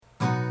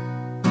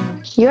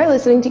You're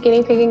listening to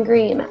Guinea Pig and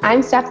Green.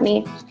 I'm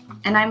Stephanie.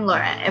 And I'm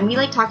Laura, and we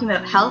like talking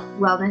about health,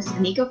 wellness,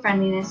 and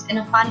eco-friendliness in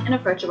a fun and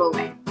approachable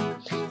way.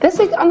 This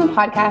week on the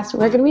podcast,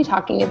 we're going to be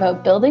talking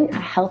about building a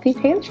healthy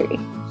pantry.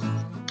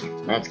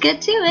 Let's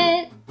get to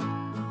it.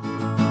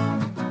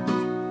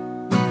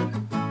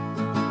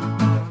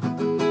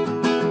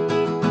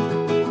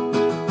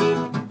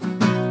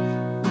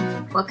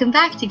 Welcome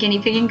back to Guinea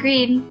Pig and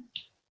Green.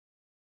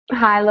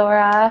 Hi,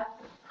 Laura.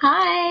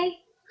 Hi.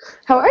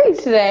 How are you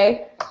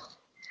today?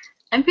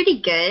 I'm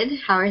pretty good.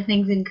 How are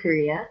things in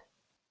Korea?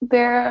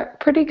 They're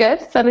pretty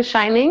good. Sun is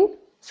shining,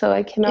 so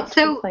I cannot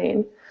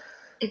complain.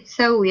 It's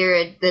so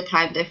weird, the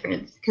time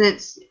difference, because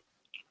it's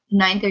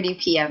 9:30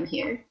 p.m.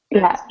 here.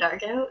 Yeah. It's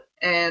dark out,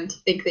 and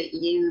think that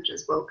you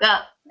just woke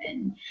up.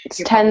 And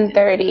it's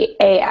 10:30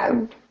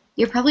 a.m.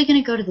 You're probably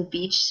going to go to the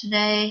beach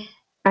today.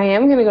 I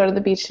am going to go to the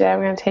beach today.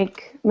 I'm going to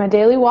take my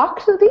daily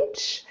walk to the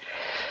beach.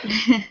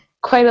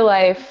 Quite a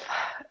life.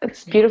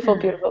 It's beautiful,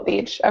 beautiful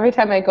beach. Every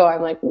time I go,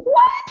 I'm like,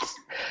 what?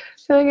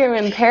 I feel like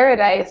I'm in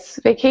paradise,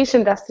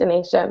 vacation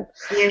destination.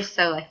 You're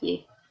so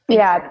lucky.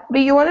 Yeah, but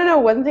you want to know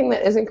one thing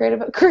that isn't great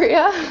about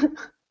Korea?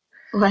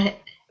 What?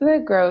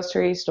 The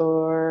grocery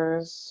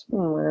stores.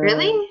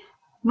 Really?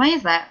 Why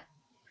is that?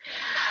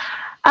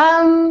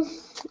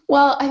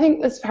 Well, I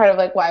think that's part of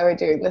like why we're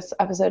doing this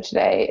episode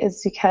today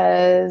is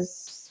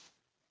because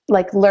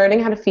like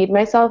learning how to feed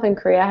myself in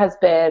Korea has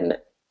been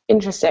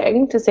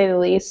interesting, to say the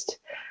least.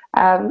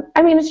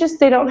 I mean, it's just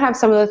they don't have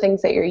some of the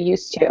things that you're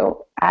used to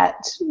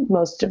at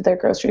most of their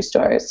grocery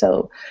stores.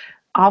 So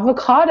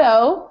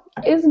avocado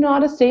is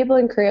not a staple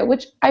in Korea,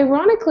 which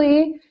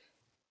ironically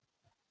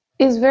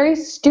is very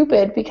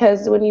stupid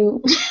because when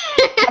you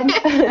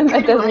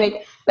that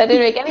didn't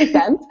make any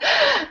sense.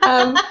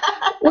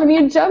 When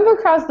you jump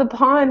across the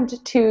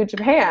pond to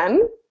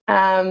Japan,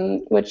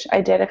 which I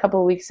did a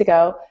couple of weeks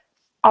ago,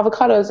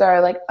 avocados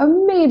are like a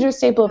major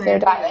staple of their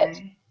diet.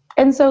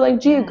 And so like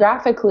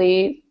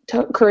geographically,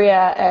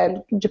 Korea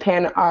and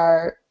Japan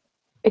are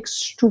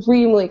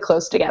extremely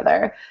close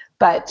together,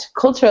 but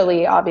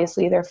culturally,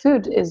 obviously, their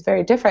food is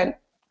very different.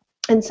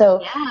 And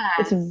so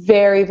it's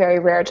very, very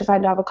rare to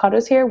find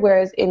avocados here,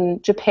 whereas in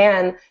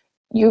Japan,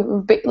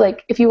 you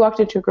like if you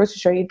walked into a grocery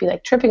store, you'd be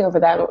like tripping over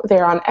them.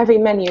 They're on every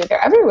menu. They're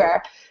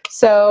everywhere.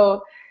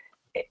 So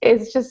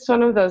it's just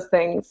one of those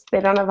things. They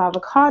don't have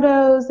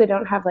avocados. They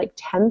don't have like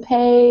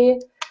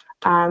tempeh.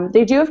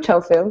 They do have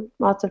tofu,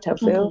 lots of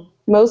tofu,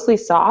 mostly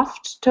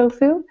soft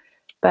tofu,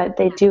 but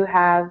they do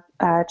have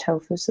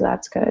tofu, so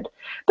that's good.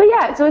 But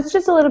yeah, so it's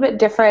just a little bit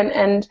different,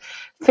 and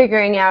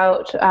figuring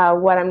out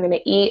what I'm going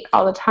to eat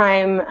all the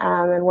time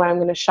and what I'm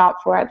going to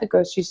shop for at the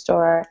grocery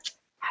store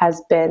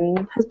has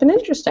been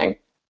interesting.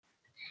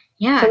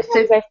 Yeah.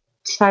 Sometimes I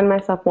find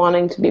myself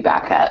wanting to be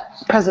back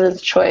at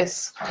President's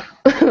Choice,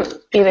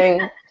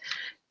 eating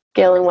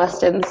Galen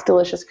Weston's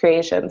delicious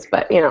creations,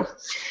 but you know.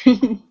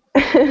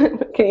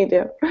 What can you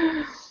do?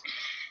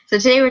 So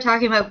today we're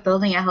talking about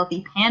building a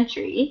healthy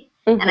pantry.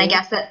 And I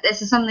guess that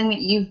this is something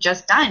that you've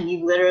just done.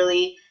 You've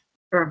literally,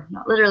 or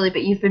not literally,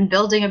 but you've been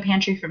building a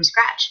pantry from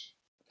scratch.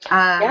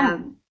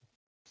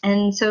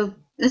 And so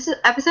this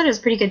episode is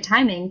pretty good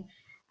timing.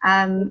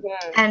 And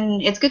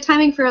it's good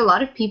timing for a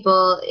lot of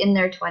people in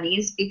their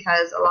 20s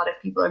because a lot of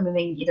people are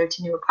moving either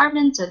to new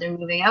apartments or they're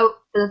moving out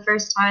for the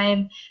first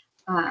time.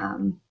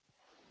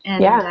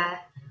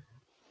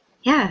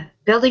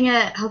 Building a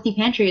healthy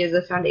pantry is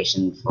the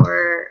foundation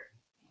for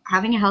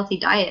having a healthy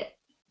diet.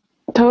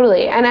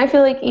 Totally. And I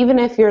feel like even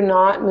if you're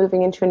not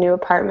moving into a new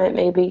apartment,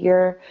 maybe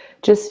you're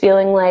just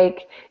feeling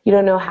like you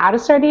don't know how to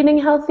start eating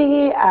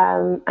healthy.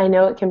 I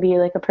know it can be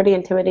like a pretty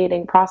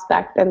intimidating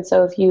prospect. And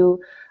so if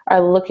you are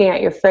looking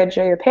at your fridge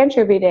or your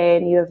pantry every day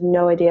and you have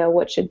no idea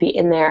what should be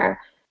in there,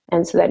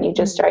 and so then you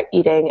just start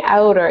eating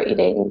out or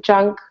eating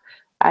junk,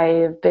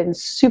 I've been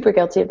super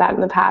guilty of that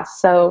in the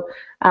past. So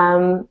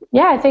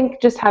I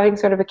think just having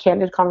sort of a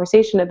candid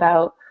conversation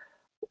about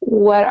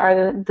what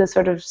are the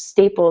sort of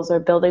staples or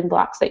building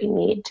blocks that you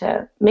need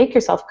to make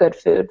yourself good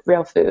food,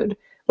 real food,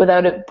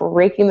 without it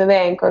breaking the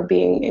bank or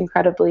being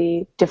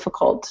incredibly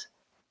difficult.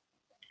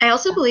 I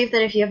also believe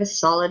that if you have a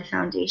solid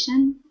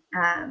foundation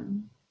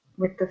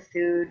with the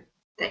food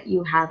that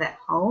you have at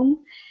home,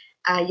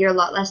 you're a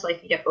lot less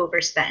likely to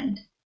overspend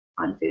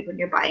on food when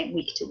you're buying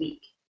week to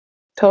week.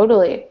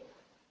 Totally.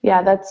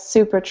 Yeah, that's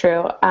super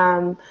true.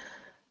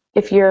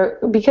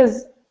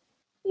 Because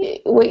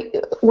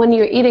when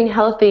you're eating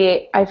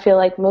healthy, I feel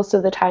like most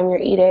of the time you're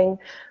eating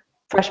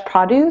fresh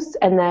produce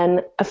and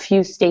then a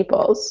few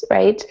staples,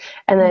 right?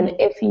 And then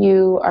if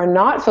you are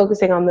not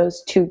focusing on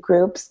those two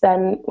groups,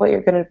 then what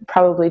you're going to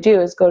probably do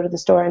is go to the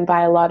store and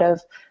buy a lot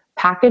of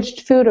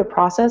packaged food or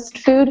processed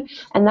food,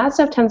 and that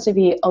stuff tends to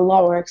be a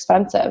lot more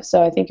expensive.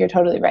 So I think you're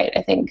totally right.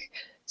 I think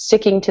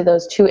sticking to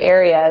those two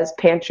areas,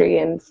 pantry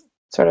and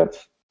sort of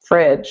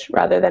fridge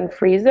rather than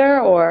freezer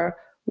or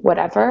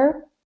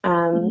whatever,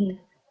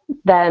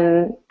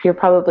 then you're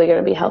probably going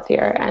to be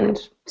healthier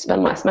and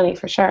spend less money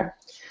for sure.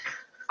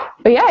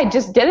 But yeah, I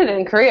just did it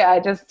in Korea.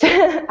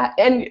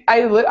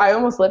 I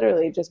almost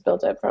literally just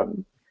built it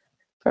from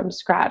from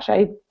scratch.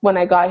 When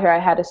I got here, I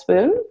had a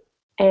spoon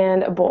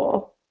and a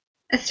bowl.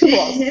 2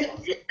 bowls.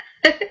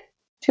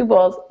 2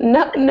 bowls.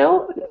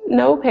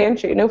 No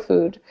pantry, no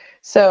food.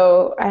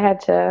 So I had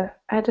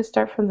to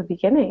start from the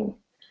beginning.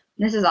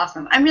 This is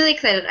awesome. I'm really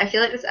excited. I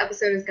feel like this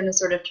episode is going to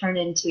sort of turn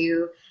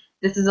into,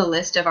 this is a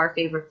list of our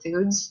favorite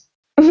foods.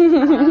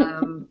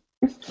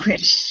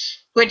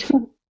 Which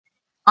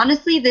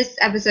honestly, this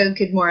episode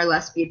could more or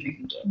less be a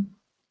drinking game.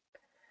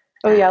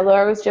 Oh yeah,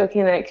 Laura was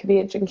joking that it could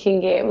be a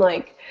drinking game.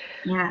 Like,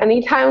 yeah.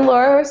 Anytime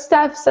Laura or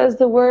Steph says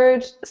the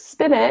word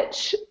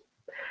spinach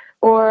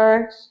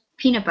or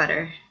peanut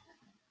butter,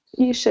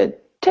 you should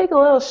take a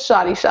little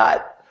shotty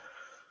shot.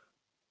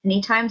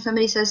 Anytime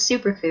somebody says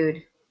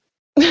superfood,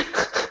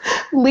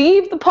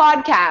 leave the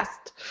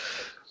podcast.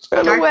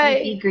 Run dark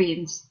away. Leafy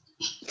greens.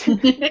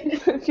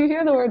 If you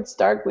hear the word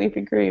stark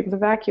leafy greens,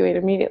 evacuate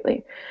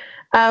immediately.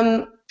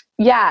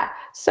 Yeah,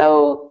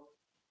 so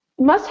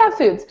must-have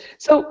foods.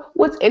 So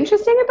what's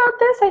interesting about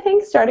this, I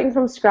think, starting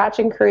from scratch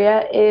in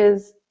Korea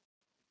is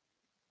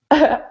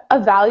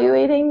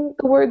evaluating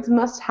the words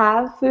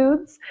must-have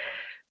foods,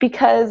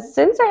 because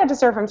since I had to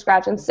start from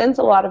scratch and since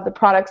a lot of the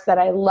products that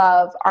I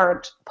love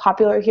aren't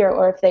popular here,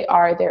 or if they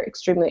are, they're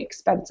extremely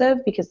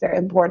expensive because they're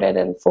imported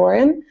and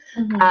foreign,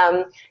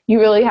 you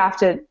really have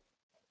to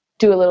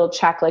do a little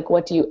check, like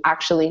what do you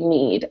actually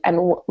need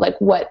and like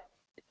what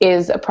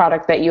is a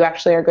product that you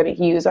actually are going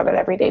to use on an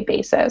everyday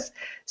basis.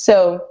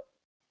 So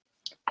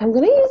I'm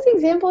going to use the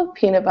example of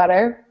peanut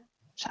butter.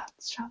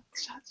 Shots.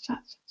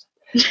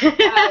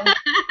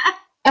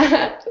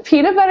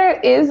 Peanut butter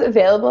is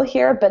available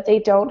here, but they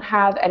don't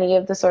have any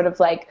of the sort of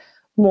like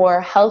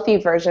more healthy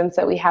versions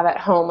that we have at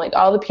home. Like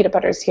all the peanut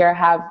butters here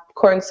have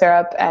corn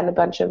syrup and a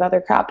bunch of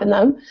other crap in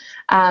them.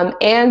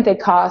 And they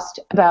cost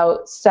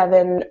about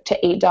 $7 to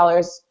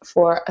 $8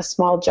 for a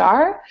small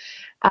jar.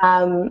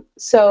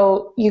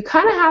 So you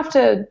kind of have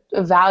to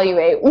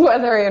evaluate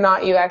whether or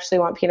not you actually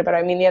want peanut butter.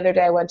 I mean, the other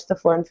day I went to the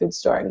foreign food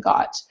store and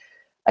got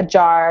a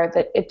jar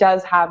that it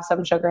does have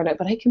some sugar in it,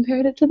 but I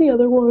compared it to the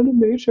other one and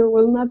made sure it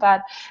wasn't that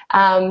bad.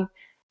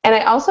 And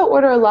I also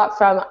order a lot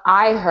from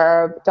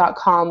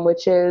iHerb.com,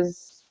 which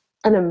is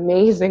an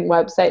amazing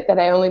website that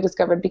I only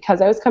discovered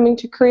because I was coming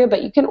to Korea,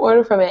 but you can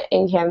order from it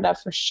in Canada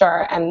for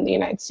sure, and the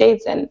United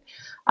States, and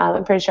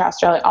I'm pretty sure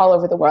Australia, all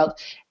over the world.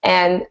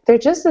 And they're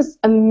just this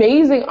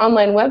amazing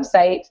online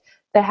website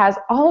that has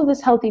all of this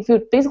healthy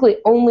food, basically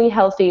only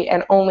healthy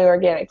and only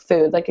organic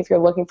food. Like if you're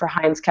looking for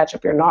Heinz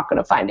ketchup, you're not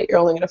going to find it. You're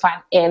only going to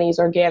find Annie's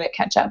organic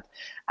ketchup.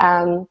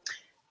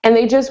 And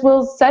they just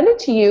will send it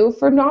to you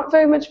for not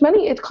very much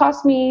money.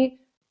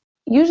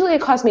 Usually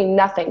it costs me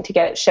nothing to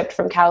get it shipped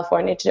from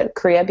California to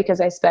Korea because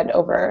I spend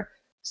over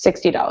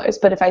 $60.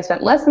 But if I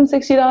spent less than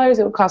 $60,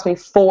 it would cost me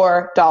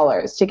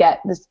 $4 to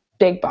get this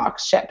big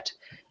box shipped.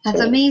 That's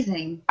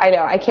amazing. I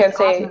know. I can't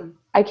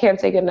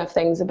say good enough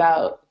things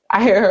about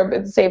iHerb.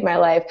 It saved my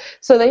life.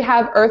 So they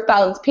have Earth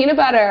Balance peanut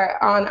butter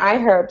on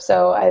iHerb,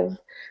 so I've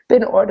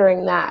been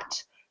ordering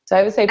that. So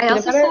I would say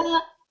peanut butter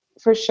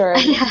for sure.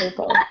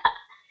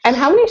 And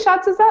how many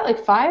shots is that?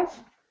 Like 5?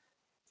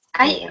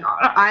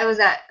 I was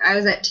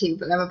at 2,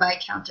 but I'm a by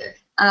counter.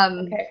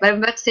 Okay. But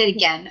I'm about to say it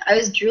again. I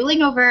was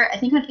drooling over, I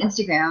think on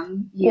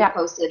Instagram, you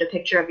posted a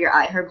picture of your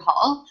iHerb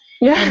haul.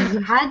 Yeah. And you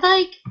had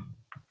like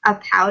a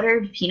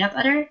powdered peanut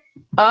butter.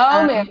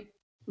 Oh, man.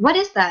 What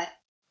is that?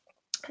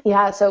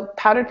 Yeah, so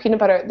powdered peanut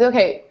butter.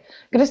 Okay,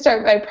 I'm going to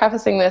start by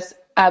prefacing this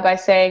by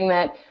saying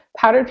that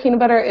powdered peanut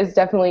butter is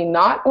definitely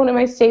not one of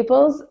my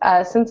staples.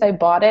 Since I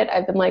bought it,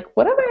 I've been like,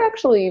 what am I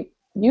actually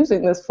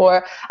using this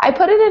for? I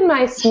put it in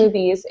my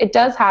smoothies. It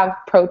does have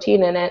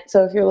protein in it,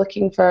 so if you're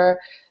looking for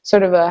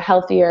sort of a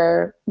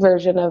healthier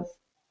version of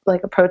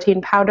like a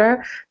protein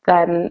powder,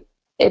 then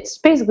it's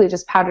basically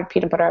just powdered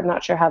peanut butter. I'm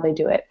not sure how they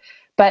do it.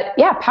 But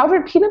yeah,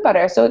 powdered peanut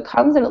butter. So it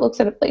comes and it looks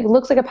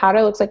like a powder,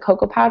 it looks like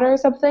cocoa powder or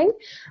something.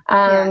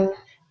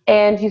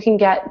 And you can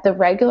get the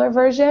regular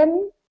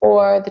version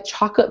or the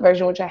chocolate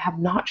version, which I have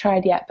not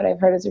tried yet, but I've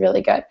heard is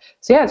really good.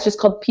 So yeah, it's just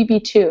called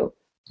PB2.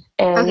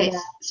 And, okay,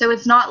 so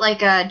it's not like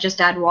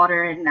just add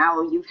water and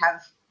now you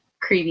have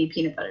creamy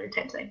peanut butter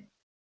type thing.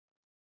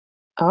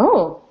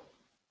 Oh.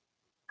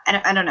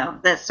 I don't know.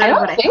 That's sort of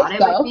what I thought it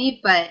would be,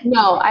 but...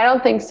 No, I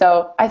don't think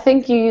so. I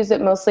think you use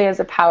it mostly as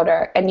a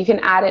powder, and you can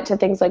add it to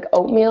things like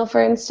oatmeal,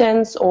 for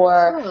instance,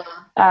 or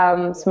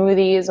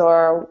smoothies,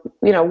 or,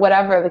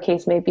 whatever the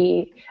case may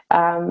be,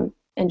 and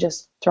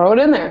just throw it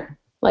in there.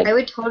 Like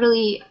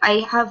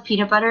I have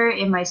peanut butter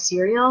in my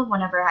cereal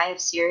whenever I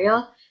have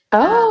cereal.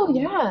 Oh,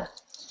 yeah.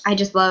 I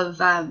just love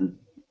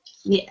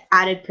the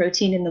added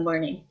protein in the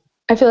morning.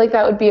 I feel like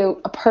that would be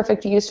a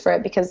perfect use for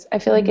it, because I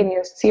feel like in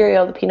your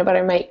cereal, the peanut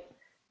butter might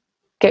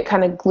get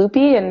kind of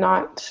gloopy and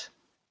not...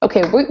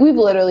 Okay, we've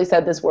literally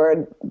said this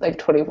word like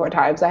 24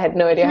 times. I had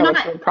no idea how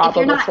much of a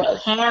problem this was.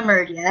 If you're not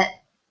hammered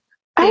yet,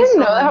 I didn't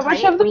know how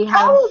much of the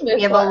problem this was.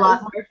 We have a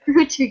lot more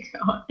food to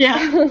go.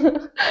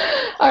 Yeah.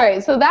 All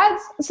right, so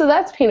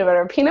that's peanut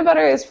butter. Peanut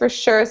butter is for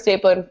sure a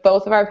staple in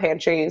both of our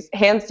pantries,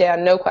 hands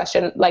down, no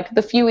question. Like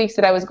the few weeks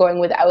that I was going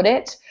without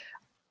it,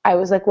 I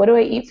was like, what do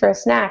I eat for a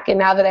snack? And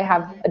now that I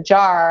have a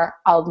jar,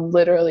 I'll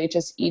literally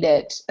just eat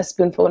it a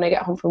spoonful when I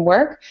get home from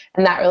work.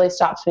 And that really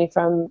stops me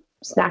from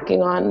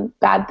snacking on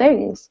bad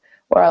things,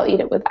 or I'll eat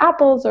it with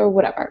apples or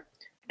whatever.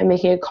 I'm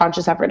making a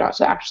conscious effort not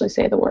to actually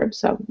say the word,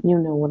 so you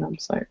know what I'm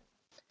saying.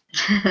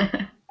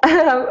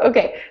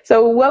 Okay,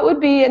 so what would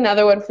be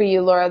another one for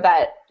you, Laura,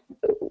 that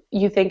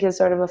you think is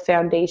sort of a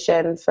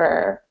foundation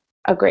for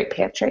a great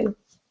pantry?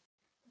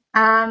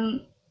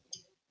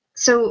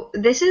 So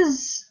this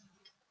is,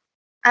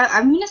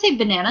 I'm going to say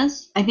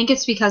bananas. I think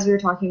it's because we were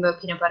talking about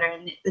peanut butter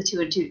and the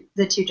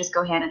two just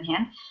go hand in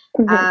hand.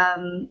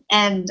 Mm-hmm.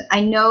 And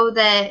I know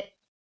that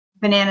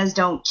bananas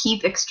don't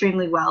keep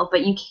extremely well,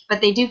 but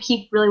they do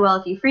keep really well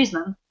if you freeze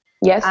them.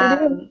 Yes,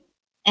 they do.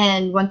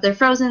 And once they're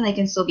frozen, they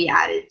can still be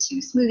added to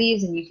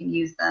smoothies, and you can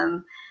use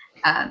them.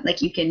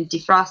 Like you can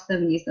defrost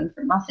them and use them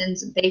for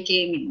muffins and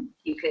baking, and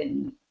you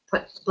can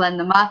blend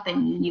them up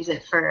and use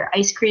it for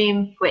ice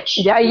cream. Which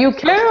you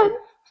can.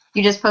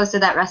 You just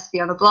posted that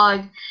recipe on the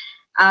blog.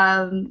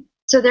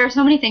 So there are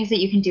so many things that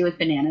you can do with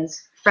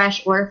bananas,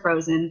 fresh or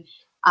frozen.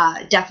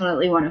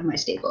 Definitely one of my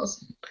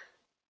staples.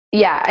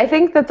 Yeah, I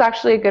think that's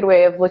actually a good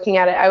way of looking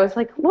at it. I was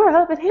like,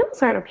 Laura,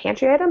 bananas aren't a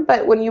pantry item,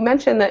 but when you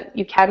mentioned that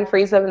you can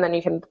freeze them and then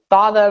you can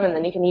thaw them and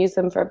then you can use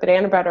them for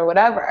banana bread or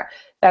whatever,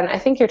 then I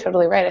think you're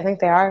totally right. I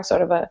think they are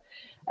sort of a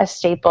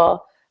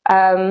staple.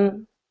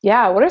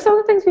 Yeah, what are some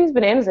of the things we use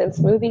bananas in?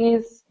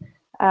 Smoothies,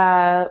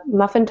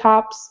 muffin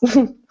tops.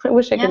 I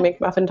wish I could make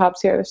muffin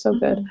tops here. They're so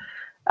good.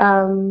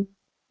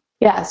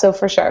 Yeah, so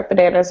for sure,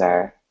 bananas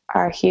are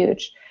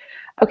huge.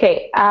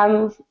 Okay,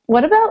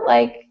 what about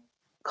like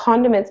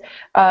condiments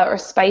or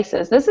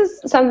spices? This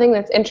is something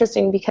that's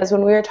interesting because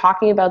when we were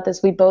talking about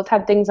this, we both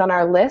had things on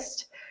our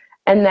list,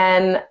 and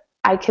then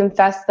I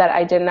confessed that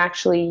I didn't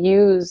actually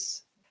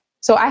use.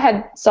 So I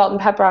had salt and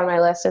pepper on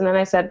my list, and then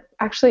I said,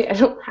 actually, I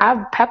don't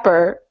have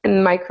pepper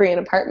in my Korean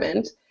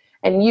apartment,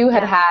 and you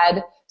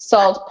had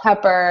salt,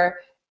 pepper,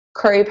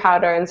 curry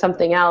powder, and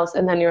something else,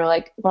 and then you were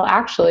like, well,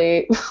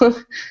 actually.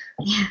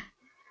 Yeah.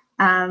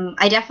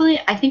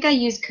 I think I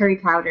use curry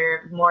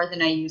powder more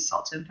than I use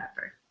salt and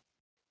pepper.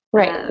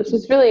 Right, which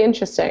is really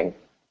interesting.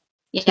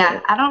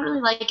 Yeah, I don't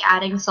really like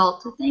adding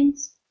salt to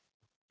things.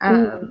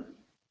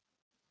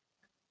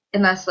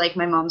 Unless like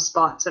my mom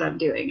spots what I'm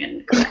doing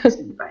and corrects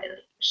me by like,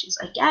 she's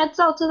like, add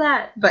salt to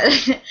that. But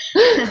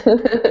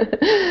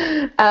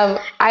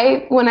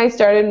when I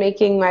started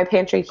making my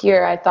pantry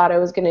here, I thought I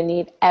was going to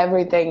need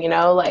everything,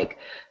 like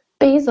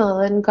basil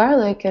and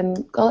garlic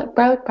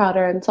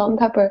powder and salt and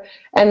pepper.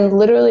 And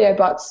literally I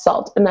bought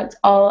salt, and that's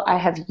all I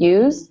have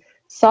used.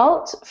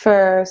 Salt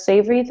for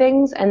savory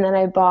things, and then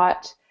I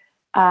bought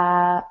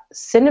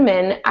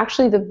cinnamon,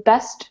 actually the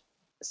best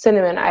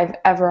cinnamon I've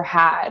ever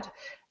had.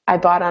 I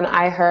bought on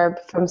iHerb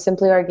from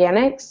Simply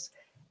Organics,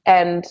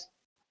 and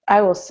I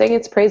will sing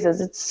its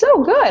praises. It's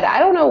so good. I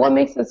don't know what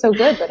makes it so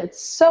good, but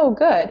it's so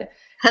good.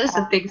 That is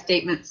a big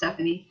statement,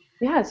 Stephanie.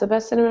 Yeah, it's the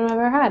best cinnamon I've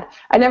ever had.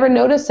 I never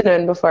noticed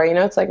cinnamon before.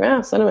 It's like,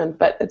 cinnamon,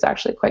 but it's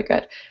actually quite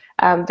good.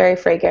 Very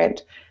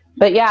fragrant.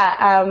 But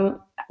yeah,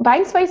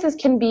 buying spices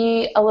can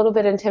be a little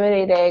bit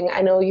intimidating.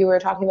 I know you were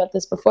talking about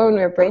this before when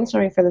we were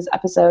brainstorming for this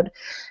episode,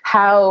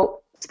 how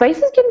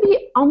spices can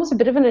be almost a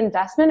bit of an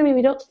investment. I mean,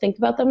 we don't think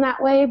about them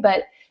that way,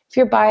 but if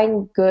you're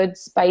buying good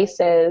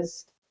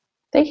spices,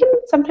 they can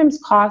sometimes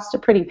cost a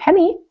pretty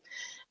penny.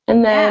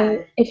 And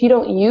then if you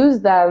don't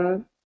use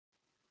them,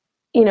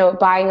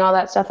 buying all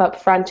that stuff up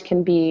front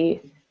can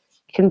be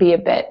a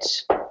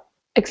bit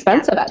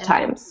expensive at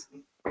times.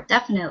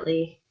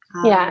 Definitely.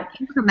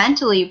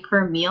 Incrementally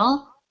per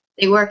meal,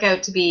 they work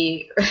out to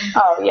be.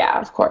 Oh yeah,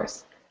 of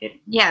course.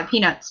 Yeah,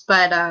 peanuts,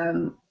 but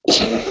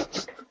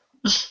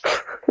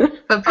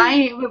but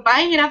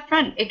buying it up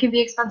front, it can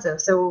be expensive.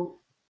 So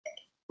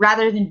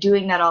rather than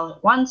doing that all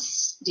at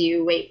once, do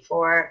you wait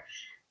for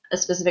a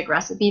specific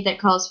recipe that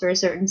calls for a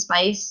certain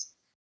spice?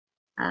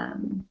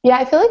 Yeah,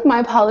 I feel like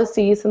my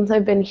policy since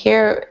I've been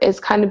here has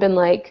kind of been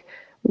like,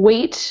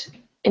 wait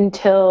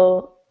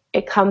until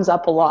it comes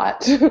up a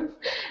lot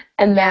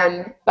and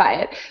then buy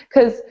it.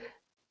 Because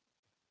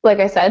like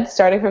I said,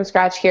 starting from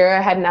scratch here, I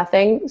had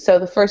nothing. So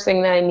the first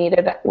thing that I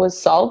needed was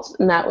salt.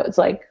 And that was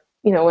like,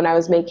 when I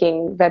was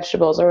making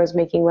vegetables or was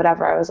making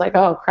whatever, I was like,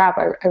 oh crap,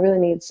 I really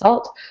need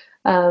salt.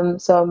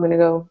 So I'm going to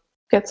go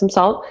get some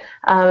salt.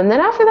 And then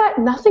after that,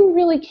 nothing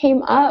really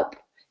came up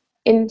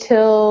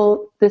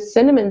until the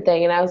cinnamon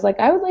thing. And I was like,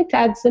 I would like to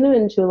add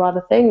cinnamon to a lot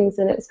of things.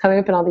 And it was coming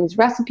up in all these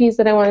recipes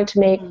that I wanted to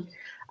make.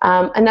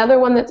 Another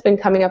one that's been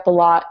coming up a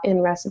lot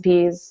in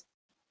recipes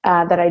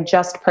that I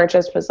just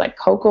purchased was like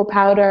cocoa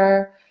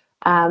powder.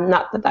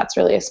 Not that that's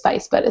really a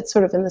spice, but it's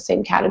sort of in the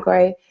same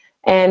category.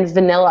 And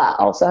vanilla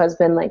also has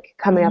been like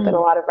coming up in a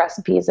lot of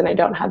recipes, and I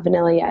don't have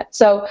vanilla yet.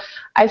 So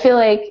I feel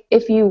like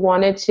if you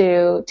wanted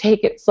to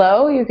take it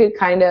slow, you could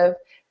kind of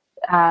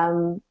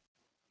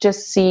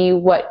just see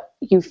what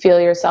you feel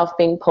yourself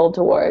being pulled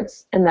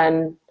towards and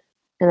then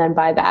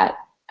buy that.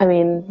 I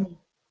mean,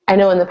 I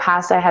know in the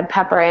past I had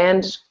pepper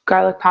and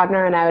garlic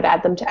powder and I would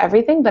add them to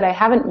everything, but I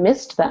haven't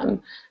missed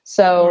them.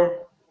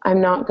 So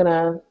I'm not going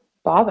to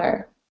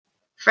bother.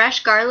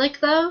 Fresh garlic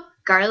though,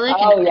 garlic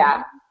and Oh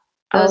yeah.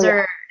 those Oh yeah.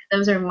 are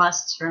those are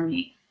musts for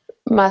me.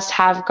 Must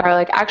have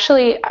garlic.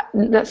 Actually,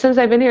 since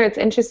I've been here, it's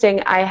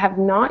interesting. I have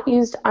not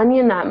used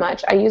onion that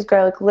much. I use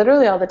garlic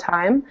literally all the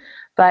time,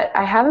 but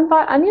I haven't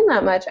bought onion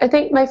that much. I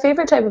think my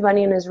favorite type of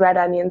onion is red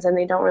onions, and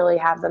they don't really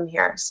have them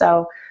here.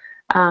 So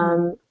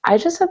I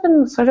just have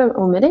been sort of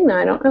omitting them.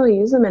 I don't really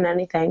use them in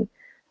anything.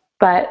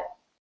 But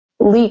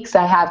leeks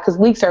I have, because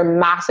leeks are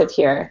massive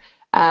here.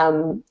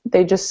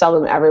 They just sell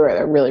them everywhere.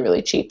 They're really,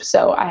 really cheap.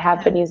 So I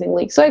have been using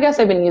leeks. So I guess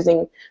I've been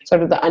using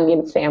sort of the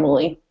onion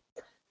family,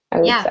 I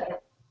would say.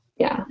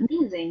 Yeah.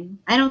 Amazing.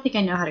 I don't think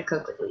I know how to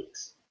cook with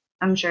leeks.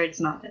 I'm sure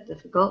it's not that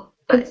difficult.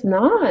 But It's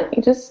not.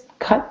 You just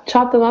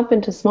chop them up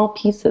into small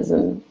pieces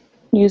and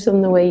use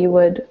them the way you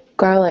would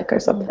garlic or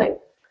something.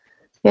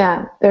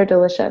 Yeah, they're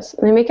delicious.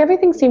 And they make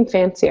everything seem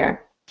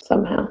fancier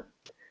somehow.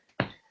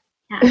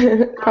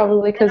 yeah.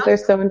 Probably because they're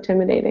so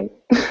intimidating.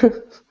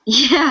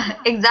 Yeah,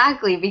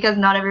 exactly. Because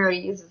not everybody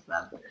uses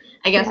them.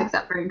 I guess Yeah.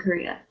 except for in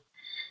Korea.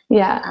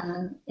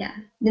 Yeah. Yeah.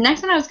 The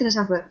next one I was going to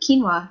talk about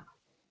quinoa.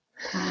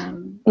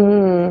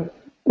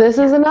 This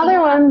is another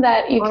one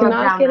that you Or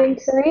cannot brown get in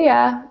rice.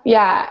 Korea.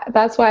 Yeah,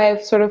 that's why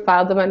I've sort of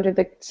filed them under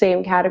the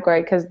same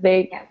category, because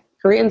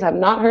Koreans have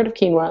not heard of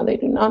quinoa. They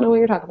do not know what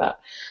you're talking about.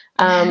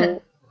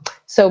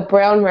 So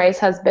brown rice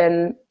has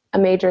been a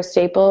major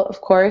staple.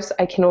 Of course,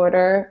 I can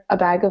order a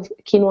bag of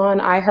quinoa on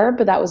iHerb,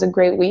 but that was a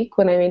great week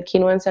when I made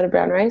quinoa instead of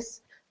brown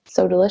rice.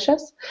 So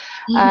delicious.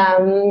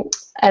 And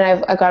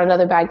I got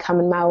another bag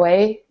coming my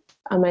way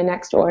on my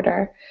next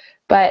order.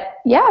 But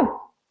yeah,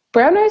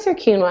 brown rice or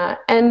quinoa.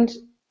 And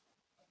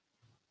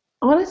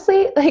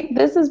honestly, like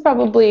this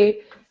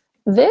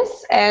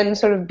and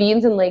sort of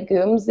beans and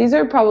legumes, these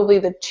are probably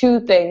the two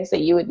things that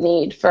you would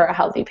need for a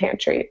healthy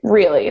pantry,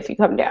 really, if it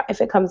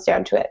comes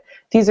down to it.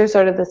 These are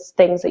sort of the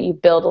things that you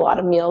build a lot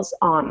of meals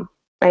on,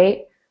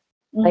 right?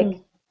 Like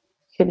you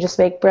can just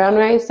make brown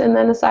rice and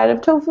then a side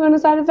of tofu and a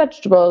side of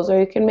vegetables, or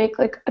you can make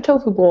like a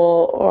tofu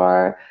bowl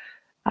or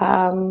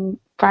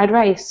fried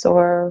rice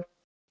or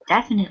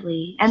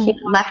Definitely. And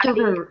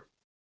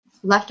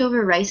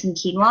leftover rice and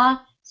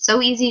quinoa,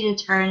 so easy to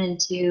turn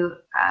into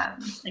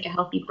like a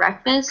healthy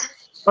breakfast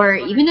or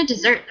even a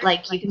dessert.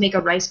 Like you can make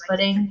a rice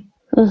pudding.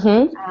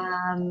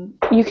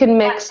 You can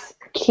mix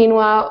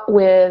quinoa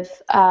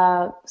with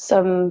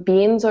some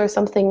beans or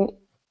something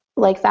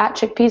like that,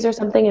 chickpeas or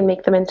something, and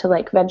make them into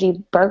like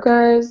veggie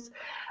burgers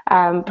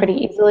pretty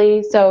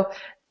easily. So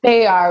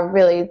they are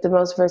really the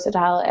most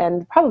versatile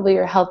and probably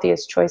your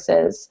healthiest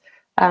choices,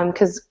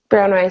 because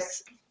brown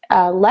rice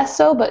less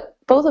so, but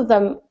both of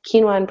them,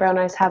 quinoa and brown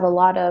rice, have a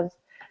lot of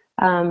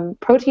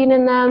protein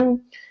in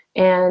them.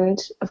 And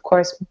of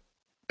course,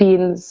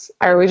 beans,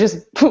 are we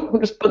just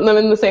putting them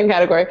in the same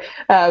category?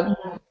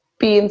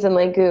 Beans and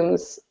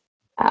legumes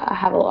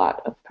have a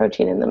lot of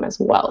protein in them as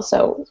well.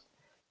 So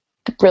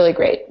really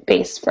great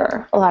base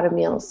for a lot of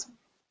meals.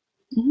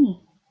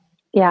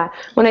 Yeah.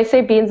 When I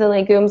say beans and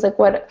legumes, like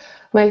what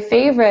my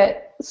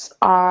favorites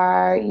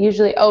are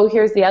usually,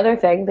 here's the other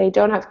thing. They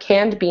don't have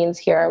canned beans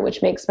here,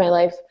 which makes my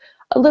life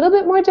a little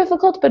bit more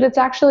difficult, but it's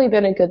actually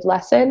been a good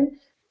lesson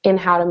in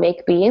how to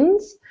make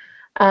beans.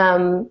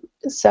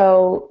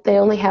 So they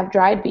only have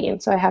dried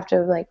beans. So I have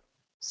to like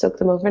soak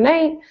them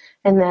overnight,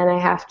 and then I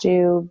have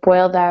to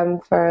boil them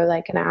for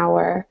like an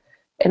hour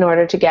in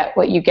order to get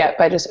what you get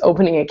by just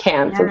opening a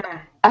can. So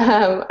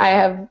I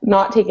have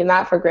not taken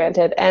that for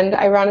granted, and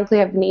ironically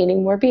have been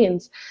eating more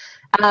beans.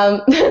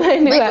 I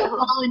knew Michael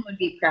Pollan would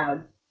be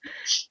proud.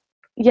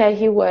 Yeah,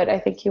 he would. I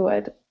think he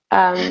would.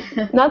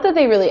 Not that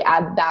they really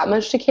add that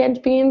much to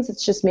canned beans.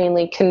 It's just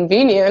mainly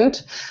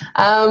convenient.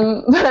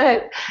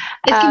 But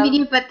it's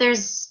convenient, but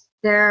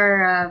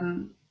there are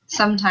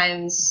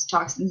sometimes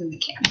toxins in the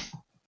can.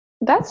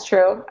 That's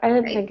true. I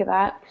didn't think of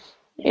that.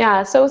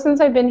 Yeah, so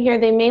since I've been here,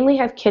 they mainly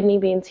have kidney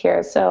beans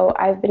here. So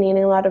I've been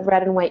eating a lot of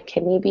red and white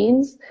kidney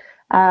beans.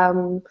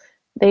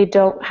 They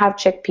don't have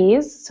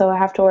chickpeas, so I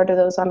have to order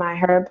those on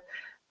iHerb.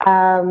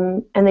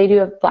 And they do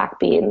have black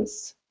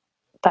beans.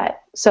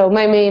 But so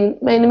my main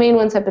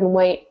ones have been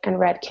white and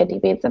red kidney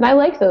beans, and I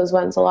like those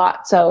ones a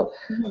lot. So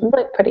I'm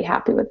like pretty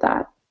happy with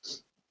that.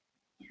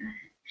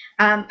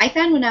 I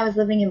found when I was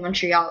living in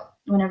Montreal,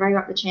 whenever I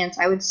got the chance,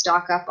 I would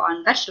stock up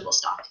on vegetable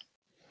stock.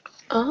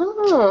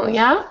 Oh,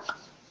 yeah?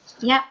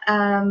 Yeah,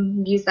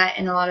 use that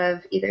in a lot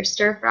of either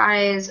stir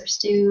fries or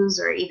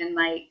stews, or even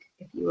like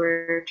if you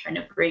were trying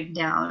to bring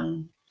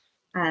down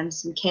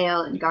some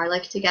kale and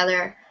garlic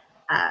together,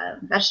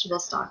 vegetable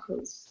stock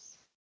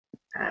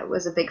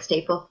was a big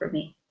staple for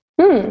me.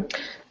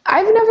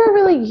 I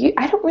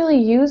don't really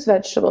use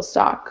vegetable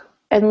stock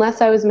unless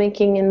I was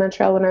making in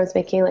Montreal when I was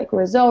making like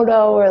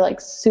risotto or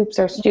like soups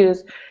or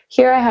stews.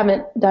 Here I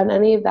haven't done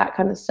any of that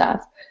kind of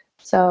stuff.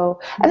 So,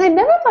 and I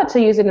never thought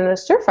to use it in a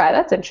stir fry.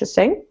 That's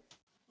interesting.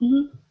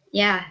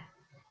 Yeah,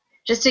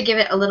 just to give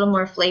it a little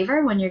more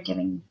flavor when you're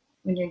giving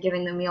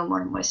the meal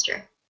more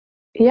moisture.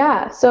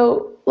 Yeah.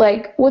 So,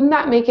 like, wouldn't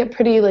that make it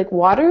pretty like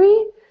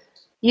watery?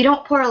 You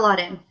don't pour a lot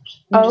in.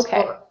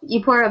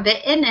 You pour a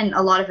bit in, and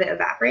a lot of it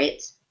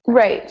evaporates.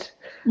 Right.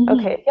 Mhm.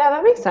 Okay. Yeah,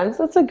 that makes sense.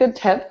 That's a good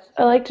tip.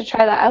 I like to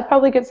try that. I'll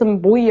probably get some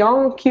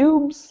bouillon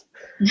cubes,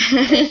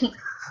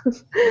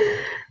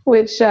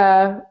 which,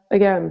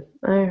 again,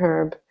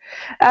 iHerb.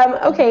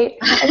 Okay.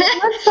 And then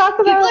let's talk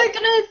People about, are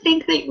gonna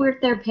think that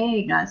they're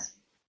paying us.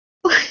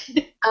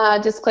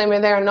 disclaimer,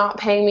 they're not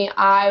paying me.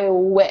 I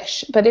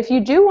wish. But if you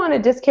do want a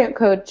discount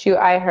code to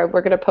iHerb,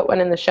 we're going to put one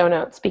in the show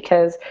notes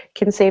because you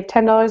can save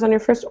 $10 on your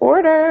first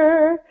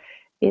order.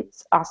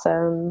 It's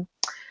awesome.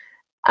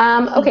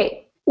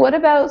 Okay. What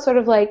about sort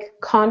of like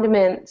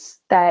condiments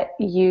that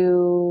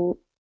you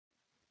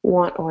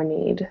want or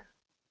need?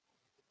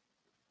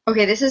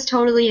 Okay, this is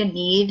totally a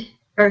need.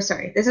 Or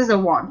sorry, this is a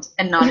want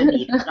and not a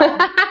need at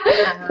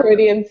all.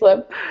 Freudian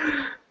slip.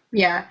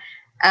 Yeah.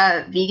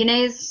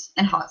 Veganese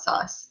and hot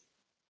sauce.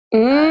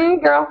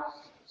 Girl.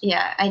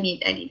 Yeah, I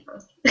need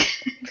both.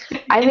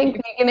 I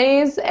think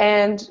veganese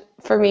and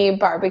for me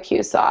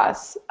barbecue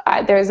sauce.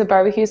 There's a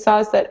barbecue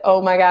sauce that,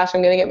 oh my gosh,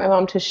 I'm gonna get my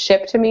mom to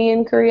ship to me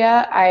in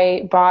Korea.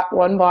 I bought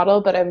one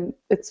bottle, but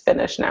it's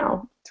finished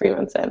now. 3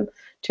 months in,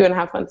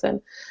 2.5 months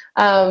in,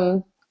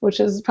 which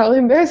is probably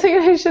embarrassing,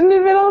 and I shouldn't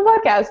admit on the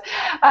podcast.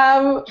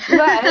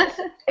 But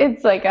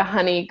it's like a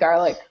honey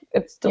garlic.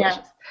 It's delicious.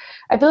 Yeah.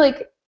 I feel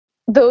like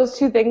those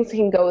two things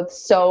can go with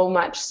so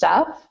much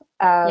stuff.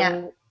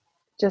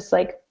 Just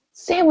like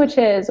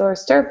sandwiches or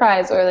stir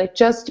fries or like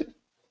just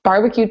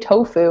barbecue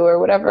tofu or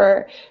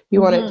whatever you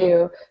want to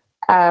do.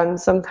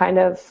 Some kind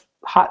of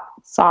hot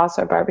sauce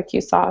or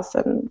barbecue sauce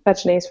and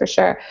Vegenaise for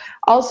sure.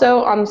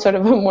 Also, on sort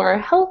of a more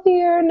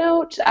healthier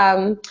note,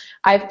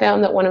 I've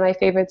found that one of my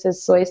favorites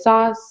is soy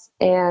sauce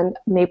and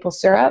maple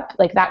syrup.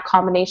 Like that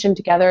combination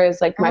together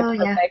is like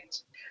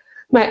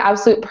my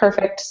absolute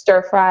perfect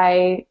stir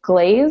fry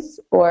glaze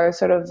or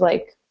sort of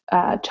like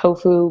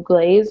tofu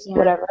glaze,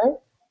 whatever.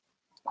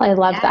 I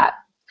love that.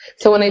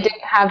 So when I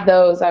didn't have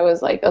those, I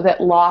was like a bit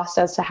lost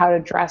as to how to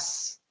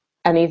dress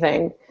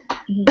anything.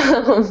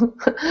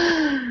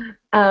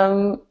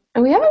 And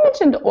we haven't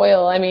mentioned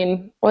oil. I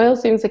mean, oil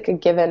seems like a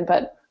given,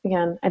 but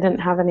again, I didn't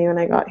have any when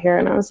I got here,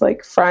 and I was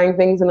like frying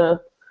things in a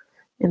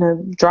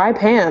dry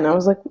pan. I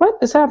was like, what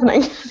is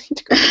happening?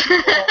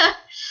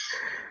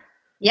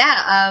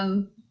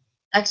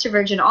 Extra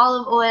virgin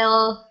olive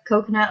oil,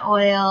 coconut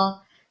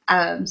oil.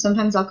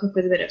 Sometimes I'll cook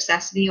with a bit of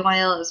sesame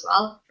oil as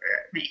well for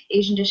my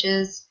Asian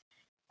dishes.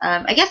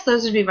 I guess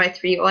those would be my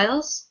 3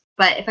 oils.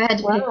 But if I had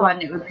to pick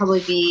one, it would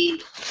probably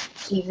be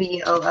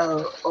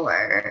EVOO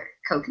or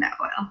coconut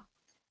oil.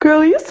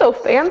 Girl, you're so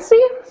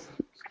fancy.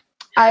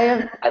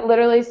 I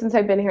literally, since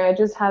I've been here, I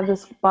just had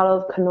this bottle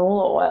of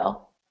canola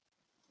oil,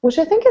 which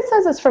I think it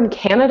says is from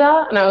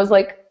Canada. And I was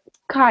like,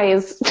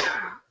 guys,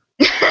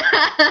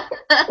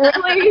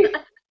 really?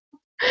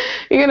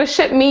 You're going to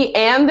ship me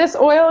and this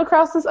oil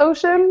across this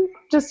ocean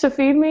just to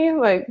feed me?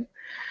 Like,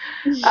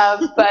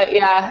 but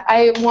yeah,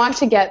 I want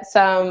to get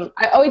some.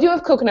 I do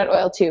have coconut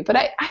oil too, but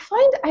I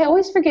find I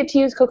always forget to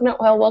use coconut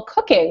oil while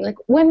cooking. Like,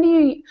 when do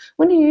you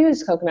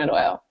use coconut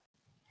oil?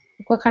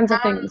 What kinds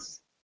of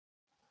things?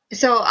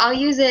 So I'll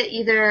use it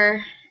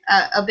either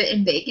a bit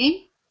in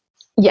baking.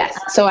 Yes,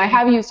 so I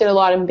have used it a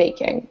lot in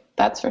baking.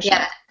 That's for sure.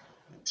 Yeah.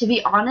 To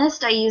be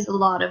honest, I use a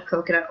lot of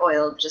coconut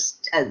oil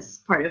just as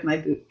part of my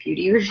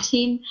beauty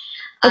routine.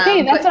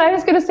 Okay, that's what I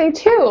was going to say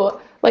too.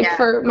 Like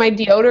for my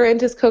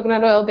deodorant is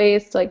coconut oil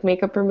based, like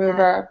makeup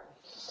remover.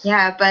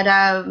 Yeah, but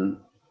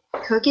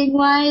cooking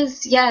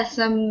wise,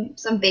 some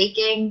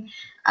baking.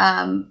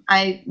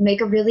 I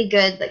make a really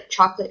good like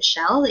chocolate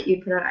shell that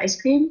you put on ice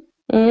cream.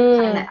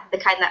 The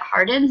kind that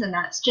hardens, and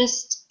that's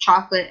just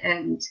chocolate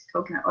and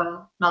coconut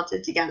oil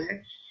melted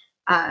together.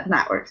 And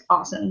that works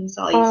awesome.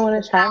 So I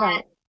want to try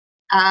that.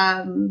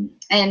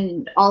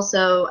 And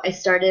also I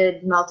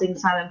started melting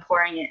some and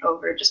pouring it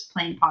over just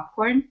plain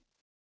popcorn.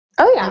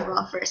 Oh yeah. As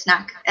well for a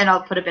snack, and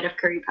I'll put a bit of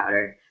curry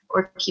powder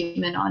or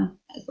cumin on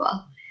as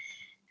well.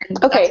 And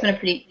that's been a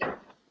pretty.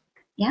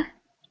 Yeah.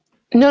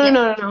 No.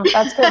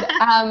 That's good.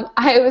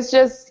 I was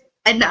just.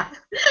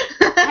 Enough.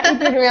 I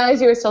didn't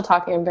realize you were still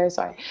talking. I'm very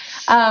sorry.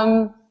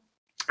 I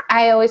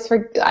always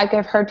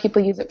I've heard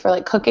people use it for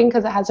like cooking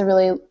because it has a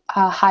really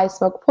high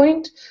smoke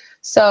point.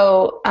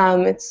 So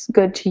it's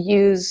good to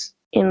use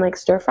in like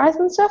stir fries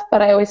and stuff,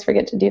 but I always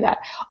forget to do that.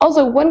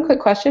 Also, one quick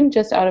question,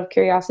 just out of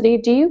curiosity,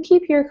 do you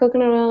keep your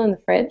coconut oil in the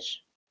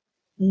fridge?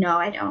 No,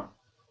 I don't.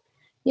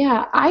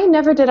 Yeah, I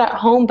never did at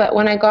home, but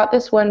when I got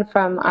this one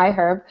from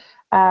iHerb,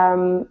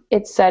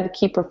 it said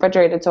keep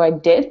refrigerated, so I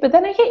did, but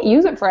then I can't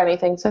use it for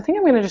anything, so I think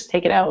I'm going to just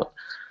take it out.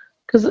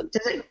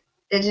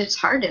 It just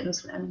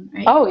hardens then,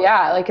 right? Oh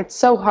yeah, like it's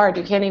so hard,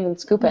 you can't even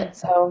scoop it,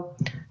 so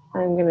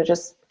I'm going to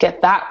just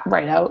get that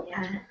right out.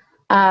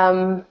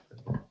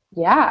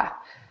 Yeah.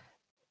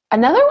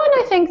 Another one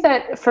I think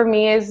that for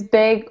me is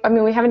big, I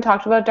mean, we haven't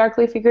talked about dark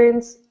leafy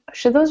greens.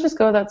 Should those just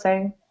go without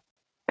saying?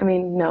 I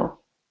mean, no,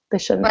 they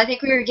shouldn't. Well, I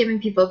think we were giving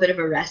people a bit of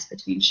a rest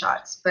between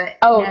shots, but...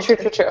 Oh, true.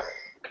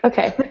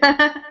 Okay.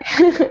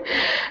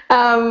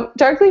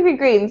 Dark leafy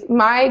greens,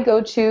 my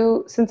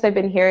go-to since I've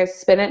been here is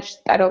spinach.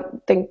 I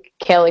don't think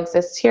kale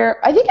exists here.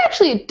 I think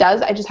actually it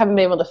does. I just haven't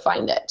been able to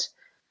find it.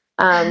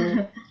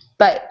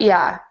 But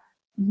yeah,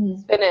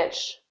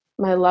 spinach,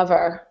 my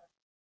lover.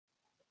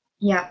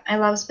 Yeah, I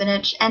love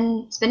spinach.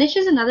 And spinach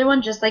is another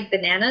one, just like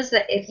bananas,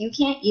 that if you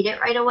can't eat it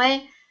right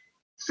away,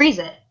 freeze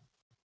it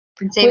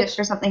and save it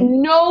for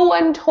something. No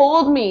one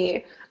told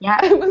me. Yeah.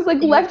 I was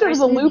like left out of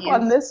the loop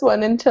on this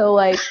one until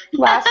like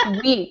last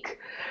week.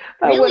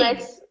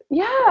 Really?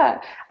 Yeah,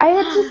 I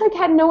had just like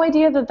had no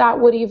idea that that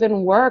would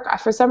even work.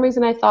 For some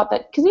reason, I thought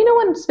that because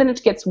when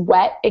spinach gets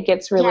wet, it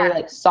gets really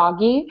like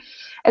soggy,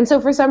 and so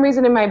for some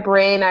reason in my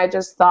brain, I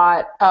just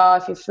thought, oh,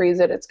 if you freeze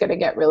it, it's gonna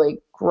get really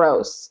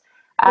gross.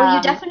 Well,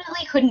 you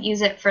definitely couldn't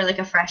use it for like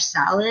a fresh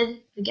salad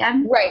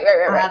again.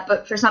 Right.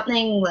 But for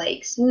something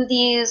like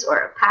smoothies or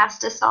a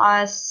pasta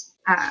sauce,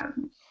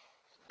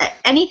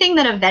 anything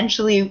that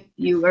eventually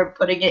you are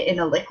putting it in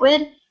a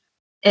liquid,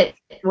 it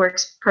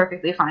works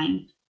perfectly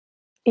fine.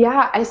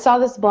 Yeah, I saw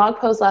this blog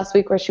post last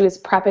week where she was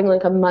prepping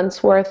like a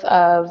month's worth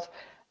of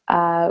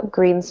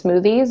green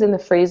smoothies in the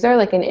freezer,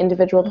 like in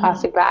individual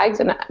plastic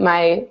bags, and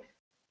my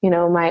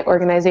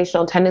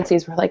organizational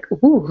tendencies were like,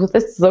 ooh,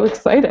 this is so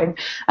exciting.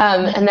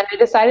 And then I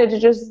decided to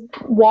just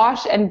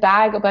wash and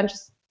bag a bunch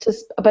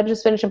of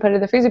spinach and put it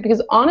in the freezer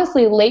because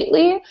honestly,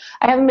 lately,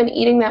 I haven't been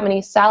eating that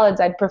many salads.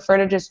 I'd prefer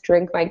to just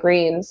drink my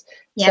greens.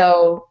 Yep.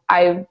 So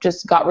I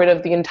just got rid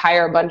of the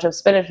entire bunch of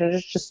spinach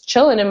and just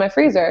chilling in my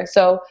freezer.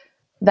 So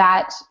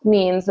that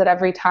means that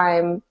every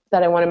time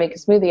that I want to make a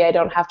smoothie, I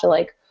don't have to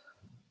like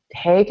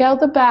take out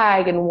the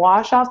bag and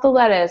wash off the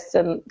lettuce,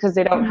 and because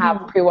they don't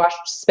have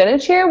pre-washed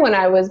spinach here. When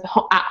I was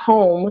at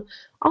home,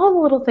 all the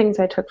little things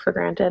I took for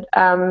granted.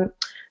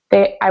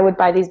 I would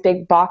buy these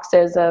big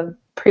boxes of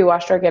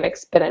pre-washed organic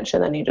spinach,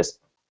 and then you just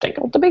take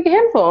out the big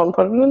handful and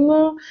put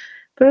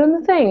it in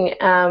the thing,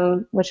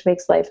 which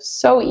makes life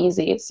so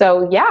easy.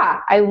 So yeah,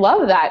 I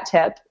love that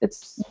tip.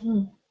 It's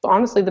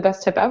honestly the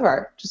best tip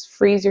ever. Just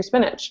freeze your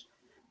spinach.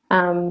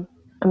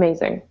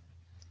 Amazing.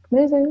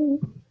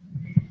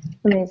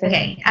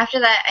 Okay, after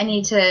that, I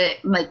need to,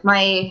 like,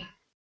 my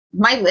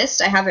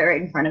list, I have it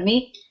right in front of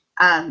me,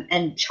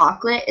 and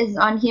chocolate is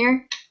on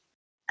here.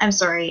 I'm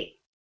sorry.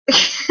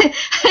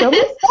 Don't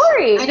be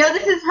sorry. I know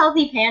this is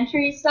healthy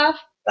pantry stuff,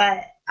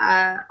 but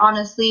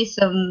honestly,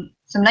 some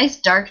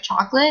nice dark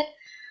chocolate,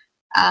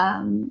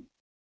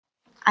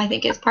 I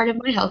think it's part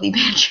of my healthy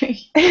pantry.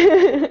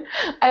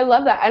 I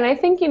love that. And I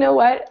think, you know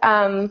what?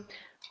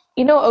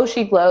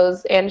 Oshi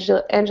Glows,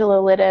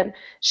 Angela Liddon,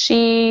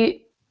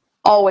 she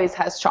always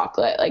has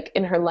chocolate like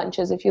in her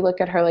lunches. If you look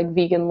at her like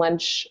vegan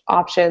lunch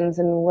options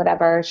and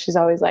whatever, she's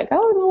always like,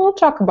 oh, a little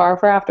chocolate bar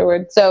for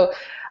afterwards. So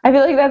I feel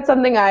like that's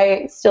something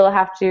I still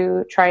have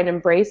to try and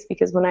embrace,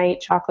 because when I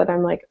eat chocolate,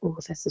 I'm like, oh,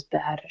 this is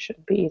bad. I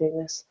shouldn't be eating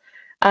this.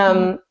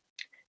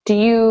 Do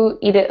you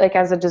eat it like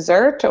as a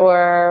dessert,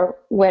 or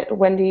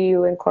when do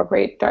you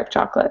incorporate dark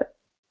chocolate?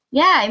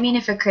 Yeah, I mean,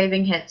 if a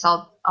craving hits,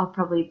 I'll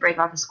probably break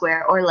off a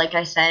square, or like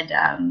I said,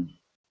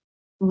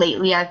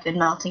 lately I've been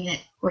melting it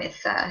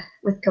with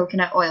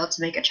coconut oil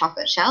to make a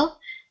chocolate shell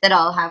that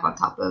I'll have on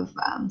top of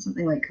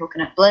something like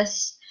Coconut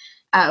Bliss,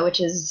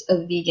 which is a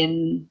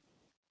vegan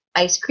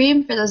ice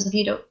cream. For those of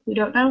you who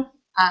don't know,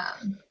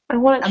 I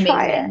want to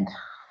try it.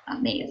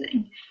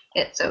 Amazing,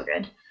 it's so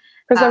good.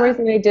 For some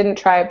reason, I didn't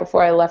try it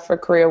before I left for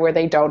Korea, where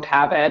they don't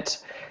have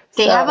it.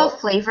 They have a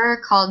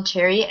flavor called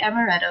cherry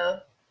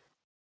amaretto,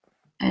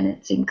 and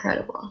it's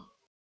incredible.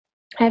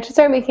 I have to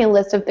start making a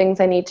list of things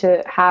I need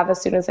to have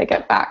as soon as I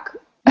get back.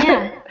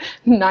 Yeah.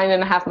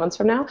 9.5 months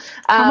from now.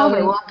 Come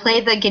over. We'll play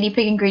the guinea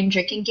pig and green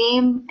drinking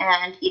game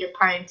and eat a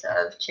pint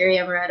of cherry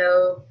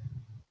amaretto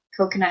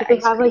coconut ice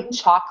cream. Have like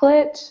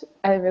chocolate?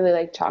 I really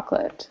like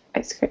chocolate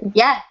ice cream.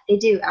 Yeah, they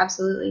do.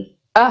 Absolutely.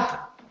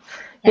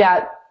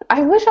 Yeah.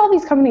 I wish all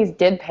these companies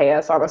did pay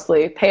us,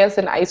 honestly. Pay us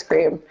in ice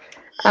cream.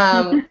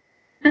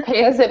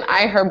 Pay us in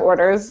iHerb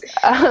orders.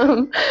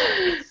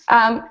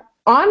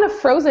 On a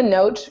frozen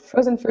note,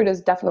 frozen fruit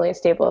is definitely a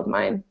staple of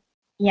mine.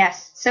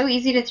 Yes, so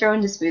easy to throw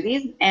into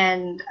smoothies,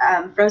 and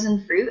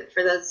frozen fruit,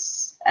 for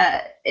those,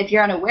 if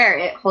you're unaware,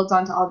 it holds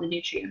on to all the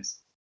nutrients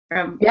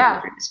from when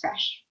the fruit is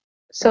fresh.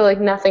 So like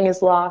nothing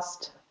is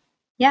lost.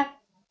 Yeah.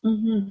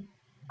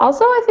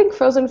 Also, I think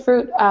frozen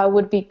fruit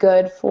would be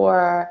good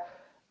for,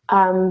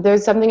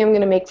 there's something I'm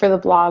going to make for the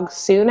blog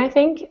soon, I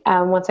think,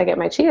 once I get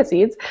my chia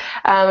seeds.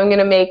 I'm going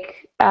to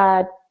make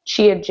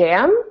chia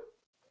jam.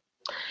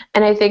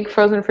 And I think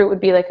frozen fruit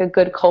would be like a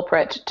good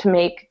culprit to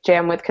make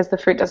jam with, because the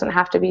fruit doesn't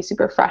have to be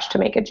super fresh to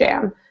make a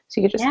jam. So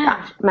you could just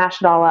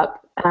mash it all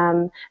up.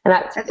 And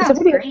that sounds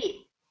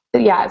great.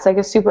 Yeah, it's like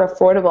a super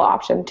affordable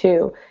option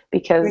too.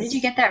 Because where did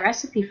you get that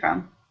recipe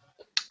from?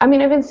 I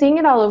mean, I've been seeing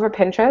it all over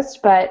Pinterest,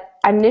 but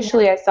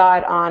initially I saw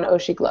it on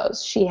Oshi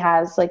Glows. She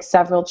has like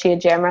several chia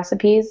jam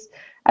recipes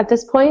at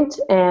this point,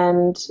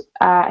 and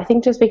I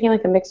think just making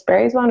like a mixed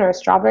berries one or a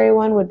strawberry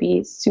one would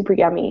be super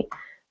yummy.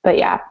 But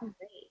yeah.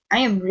 I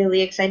am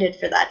really excited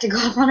for that to go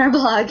up on our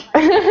blog.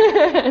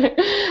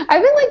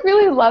 I've been like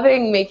really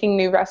loving making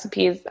new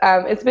recipes.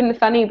 It's been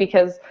funny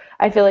because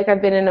I feel like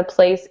I've been in a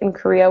place in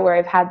Korea where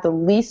I've had the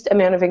least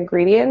amount of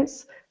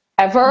ingredients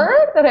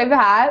ever that I've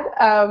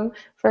had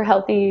for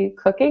healthy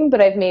cooking, but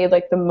I've made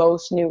like the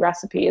most new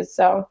recipes.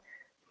 So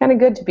kind of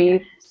good to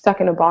be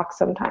stuck in a box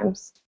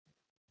sometimes.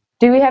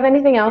 Do we have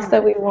anything else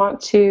that we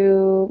want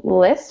to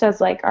list as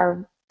like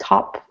our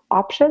top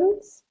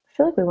options? I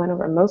feel like we went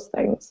over most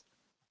things.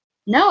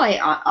 No,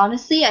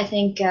 honestly, I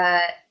think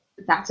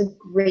that's a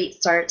great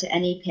start to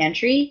any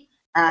pantry.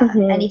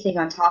 Anything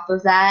on top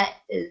of that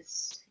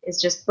is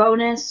just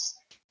bonus.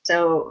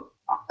 So,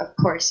 of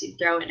course, you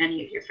throw in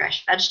any of your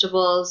fresh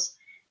vegetables.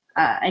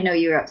 I know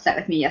you were upset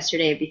with me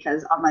yesterday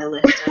because on my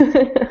list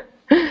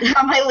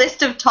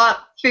of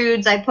top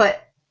foods, I put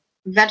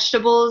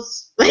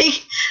vegetables.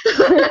 Like,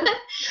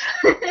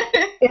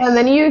 yeah, and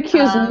then you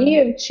accused me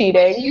of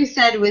cheating. You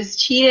said was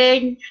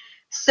cheating.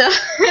 So,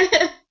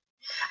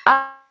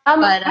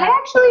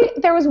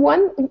 there was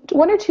one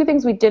or two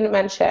things we didn't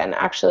mention.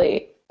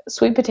 Actually,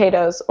 sweet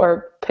potatoes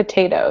or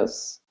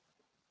potatoes.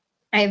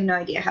 I have no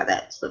idea how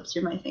that slips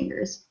through my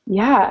fingers.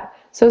 Yeah.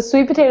 So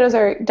sweet potatoes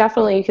are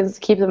definitely, you can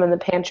keep them in the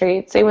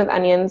pantry. Same with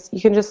onions. You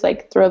can just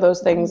like throw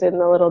those things in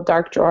the little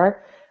dark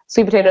drawer.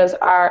 Sweet potatoes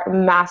are a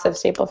massive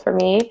staple for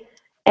me.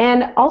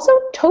 And also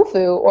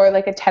tofu or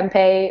like a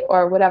tempeh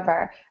or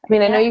whatever. I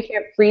mean, I know you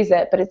can't freeze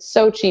it, but it's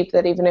so cheap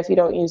that even if you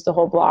don't use the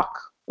whole block,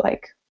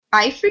 like.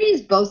 I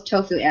freeze both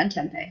tofu and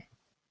tempeh.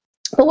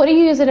 But what do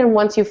you use it in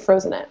once you've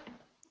frozen it?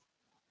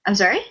 I'm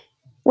sorry?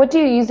 What do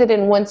you use it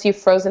in once you've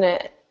frozen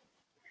it?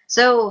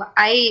 So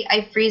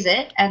I freeze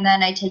it, and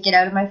then I take it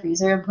out of my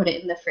freezer and put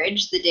it in the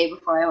fridge the day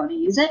before I want to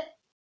use it.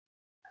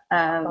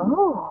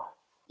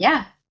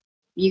 Yeah,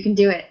 you can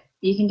do it.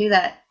 You can do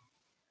that.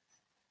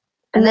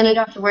 And then you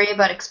don't have to worry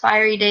about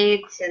expiry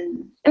dates.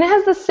 And it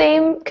has the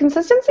same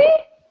consistency?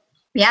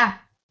 Yeah.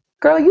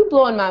 Girl, you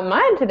blowing my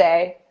mind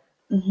today.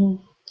 Mm-hmm.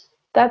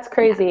 That's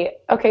crazy.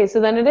 Yeah. Okay, so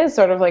then it is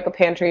sort of like a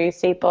pantry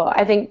staple.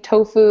 I think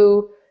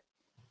tofu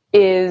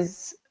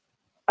is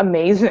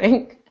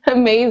amazing.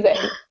 Amazing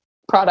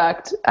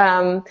product.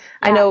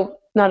 I know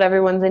not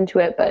everyone's into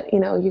it, but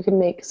you can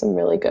make some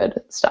really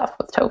good stuff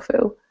with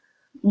tofu.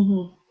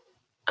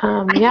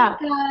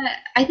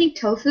 I think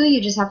tofu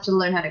you just have to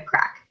learn how to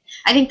crack.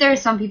 I think there are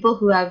some people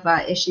who have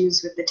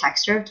issues with the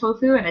texture of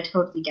tofu, and I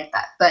totally get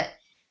that. But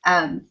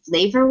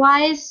flavor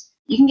wise,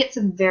 you can get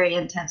some very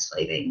intense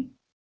tasting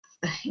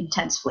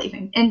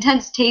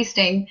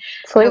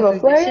flavor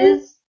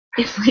dishes.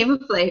 Flavor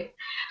flav.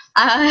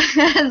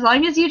 As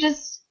long as you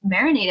just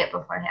marinate it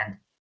beforehand.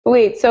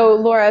 Wait, so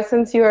Laura,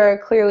 since you are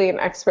clearly an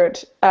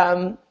expert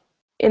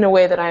in a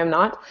way that I am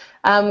not,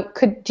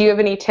 do you have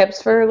any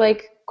tips for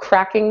like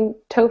cracking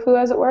tofu,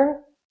 as it were?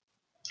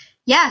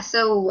 Yeah,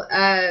 so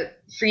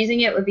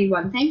freezing it would be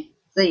one thing,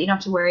 so that you don't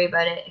have to worry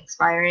about it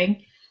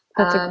expiring.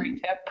 That's a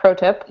great tip. Pro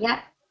tip.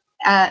 Yeah.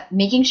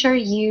 Making sure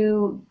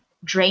you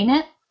drain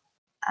it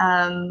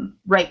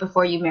right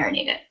before you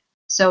marinate it.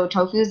 So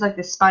tofu is like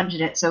this sponge,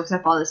 and it soaks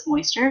up all this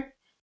moisture.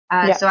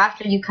 So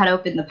after you cut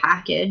open the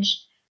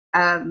package,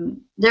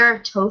 there are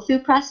tofu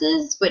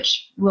presses,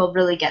 which will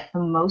really get the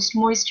most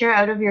moisture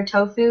out of your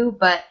tofu,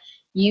 but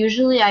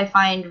usually I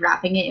find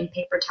wrapping it in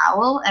paper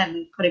towel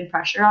and putting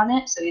pressure on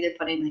it, so either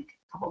putting like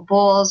a couple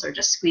bowls or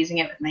just squeezing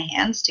it with my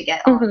hands to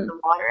get all of the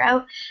water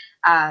out,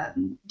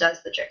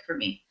 does the trick for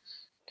me.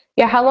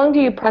 Yeah, how long do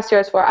you press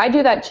yours for? I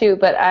do that too,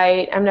 but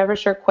I'm never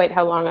sure quite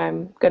how long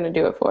I'm going to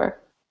do it for.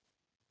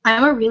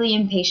 I'm a really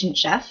impatient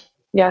chef.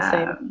 Yeah,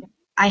 same.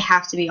 I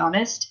have to be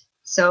honest,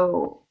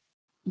 so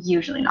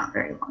usually not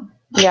very long.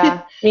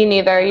 Yeah, me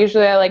neither.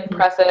 Usually I like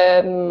press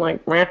it and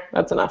like, meh,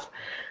 that's enough.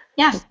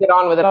 Yeah. Just get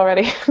on with it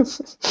already.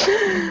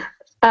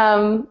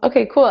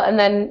 Okay, cool. And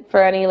then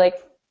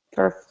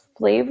for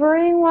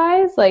flavoring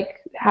wise,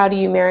 like how do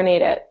you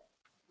marinate it?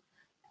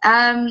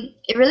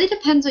 It really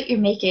depends what you're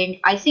making.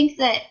 I think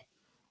that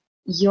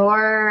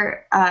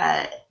your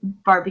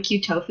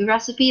barbecue tofu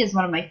recipe is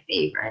one of my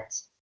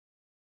favorites.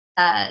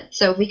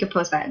 So if we could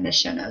post that in the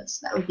show notes,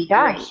 that would be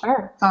great. Yeah,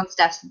 sure. It's on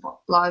Steph's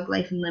blog,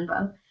 Life in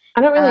Limbo.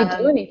 I don't really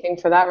do anything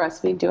for that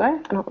recipe, do I?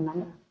 I don't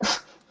remember.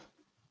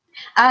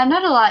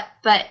 Not a lot,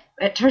 but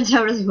it turns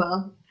out really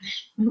well.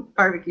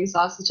 Barbecue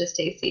sauce is just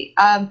tasty.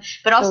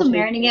 But also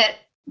marinating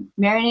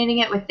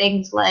it with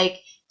things like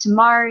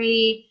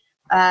tamari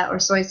or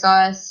soy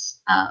sauce,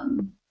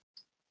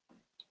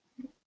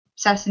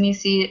 sesame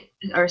seed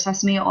or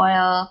sesame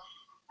oil,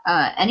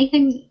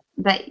 anything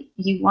that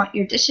you want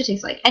your dish to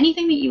taste like,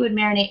 anything that you would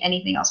marinate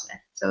anything else with.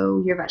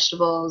 So your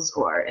vegetables,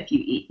 or if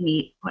you eat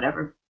meat,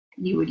 whatever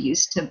you would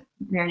use to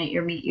marinate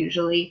your meat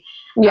usually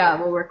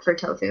will work for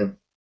tofu.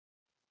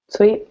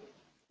 Sweet.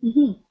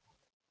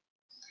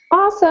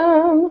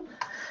 Awesome.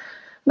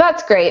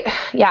 That's great.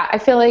 Yeah, I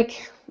feel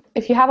like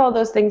if you have all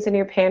those things in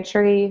your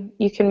pantry,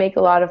 you can make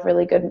a lot of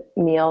really good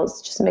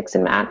meals. Just mix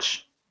and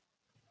match.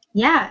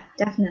 Yeah,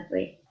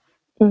 definitely.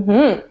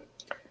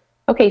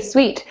 Okay,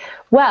 sweet.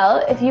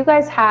 Well, if you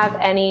guys have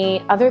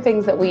any other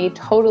things that we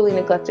totally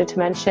neglected to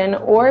mention,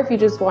 or if you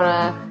just want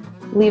to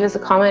leave us a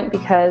comment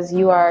because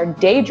you are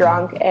day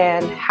drunk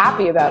and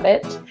happy about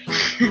it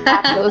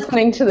after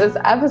listening to this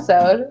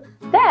episode,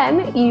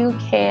 then you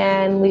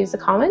can leave us a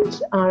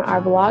comment on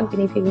our blog,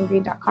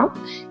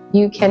 guineapigandgreen.com.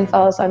 You can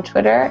follow us on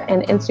Twitter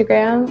and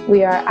Instagram.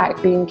 We are at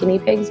Green Guinea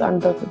Pigs on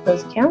both of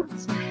those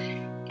accounts.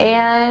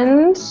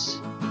 And,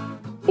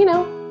 you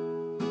know,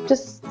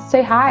 just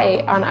say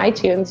hi on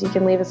iTunes. You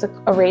can leave us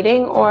a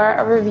rating or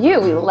a review.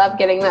 We love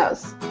getting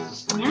those.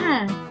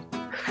 Yeah.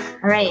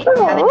 All right.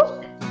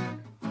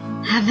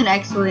 Have an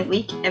excellent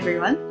week,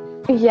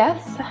 everyone.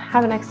 Yes.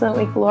 Have an excellent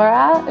week,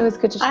 Laura. It was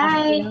good to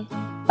chat with you.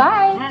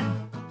 Bye. Yeah.